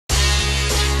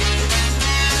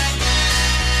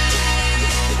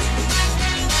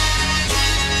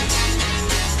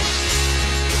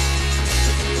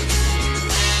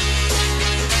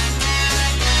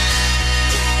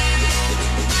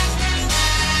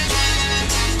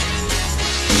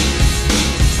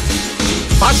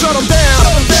I shut them down.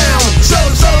 Shut them down. Shut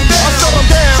them down. I shut them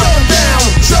down. Shut them down.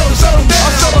 Shut them down.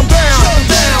 I shut them down. Shut them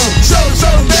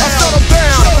down.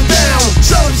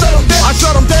 Shut them down. I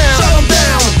shut them down. Shut them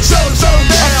down. Shut them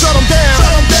down. I shut them down.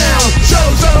 Shut them down. Shut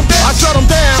them down. I shut them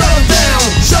down. Shut them down.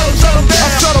 Shut them down. I shut them down. Shut them down. Shut them down.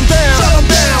 I shut them down. Shut them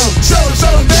down.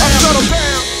 Shut them down. I shut them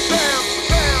down.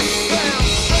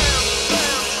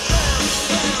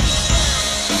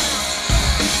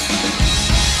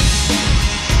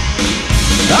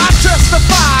 I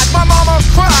testified, my mama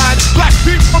cried. Black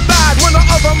people died when the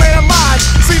other man lied.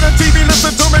 See the TV,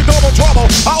 listen to me, double trouble.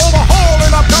 I overhaul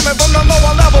and I'm coming from the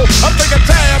lower level. I'm thinking,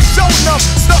 damn, show enough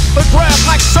stuff to grab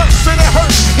like shirts and it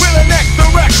hurts. With a neck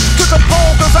direct to the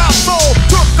pole, cause our soul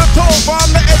took the toll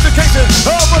from the education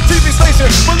of a TV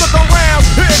station. But look around,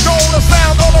 here goes the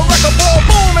sound of the record ball,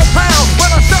 boom and pound.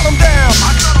 When I shut them down,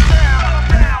 I shut them down.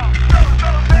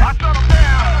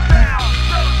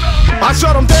 I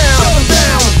shut them down. Shut them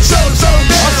down. Shut them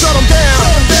down. I shut them down.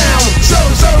 Shut them down. Shut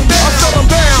them down. I shut them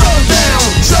down. Shut them down.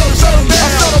 Shut them down.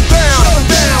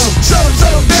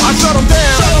 I shut them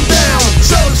down. Shut them down. I shut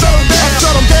them down.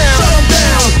 Shut them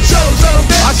down. Shut them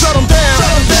down. I shut them down.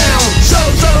 Shut them down. I shut them down. Shut them down.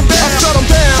 Shut them down. I shut them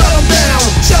down.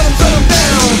 Shut them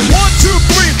down. 1, 2,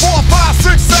 3, 4, 5,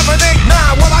 6, 7, 8,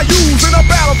 9. What I use in a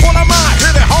battle for the mind.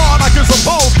 Hit it hard like it's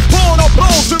supposed. Pulling up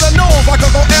blows to the nose like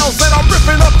Uncle L said. I'm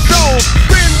ripping up shows.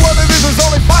 What it is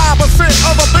only 5%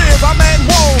 of the beers I man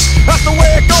won't. That's the way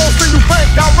it goes. See you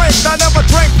think I ranked. I never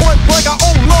drank point blank. I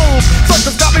own loans.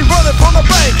 Suckers got me running from the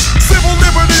bank. Civil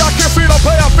liberty, I can't see the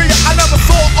player fee. I never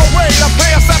saw a way to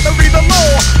pay us after read the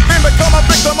law. Then become a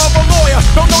victim of a lawyer.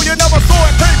 Don't know you never saw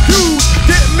it. Take cues.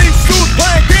 Getting me sued.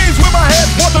 Playing games with my head.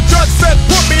 What the judge said.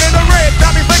 Put me in the red.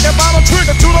 Got me thinking about a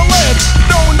trigger to the lead.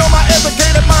 Don't know my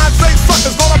educated mind. Say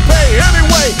suckers gonna pay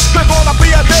anyway. There's gonna be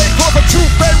a day cause the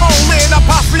truth they roll in. I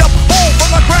posse up home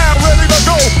from the ground, ready to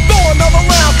go. Throw another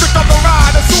round, pick up the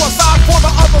ride, and suicide for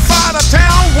the other side of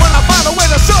town. When I find a way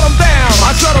to shut them down,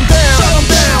 I shut them down. Shut them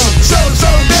down. Shut them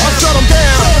down. I shut them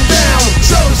down. Shut them down.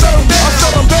 Shut them down. I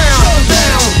shut them down.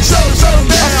 Shut them down. I shut them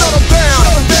down. Shut them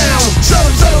down.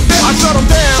 I shut them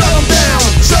down. Shut them down.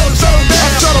 Shut them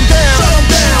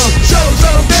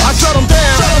down. I shut them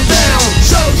down. Shut them down. I shut them down.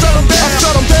 Shut them down. I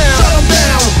shut them down.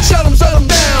 Shut them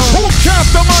down. Who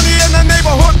counts the money in the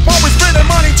neighborhood? Always spending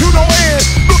money to no end.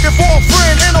 Looking for a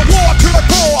friend in a war to the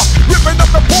core. Ripping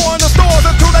up the poor in the stores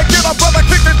until they get a brother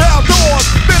kicking down doors.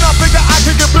 Then I figure I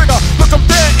can get bigger. Look them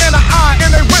dead in the eye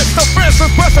and they wish the fence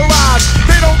is pressurized.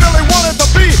 They don't really want it to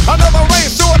be another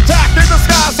racial attack in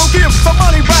disguise. So give some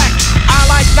money back. I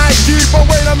like Nike, but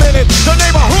wait a minute. The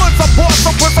neighborhood supports,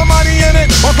 so put some money in it.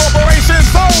 A corporation,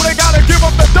 so they gotta give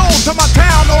up the dough to my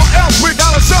town, or else we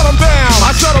gotta shut them down.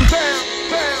 I shut them down.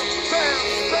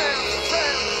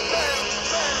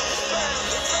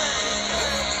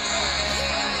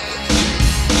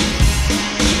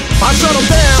 I shut them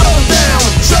down. Shut them down.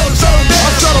 Shut them down.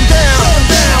 I shut them down.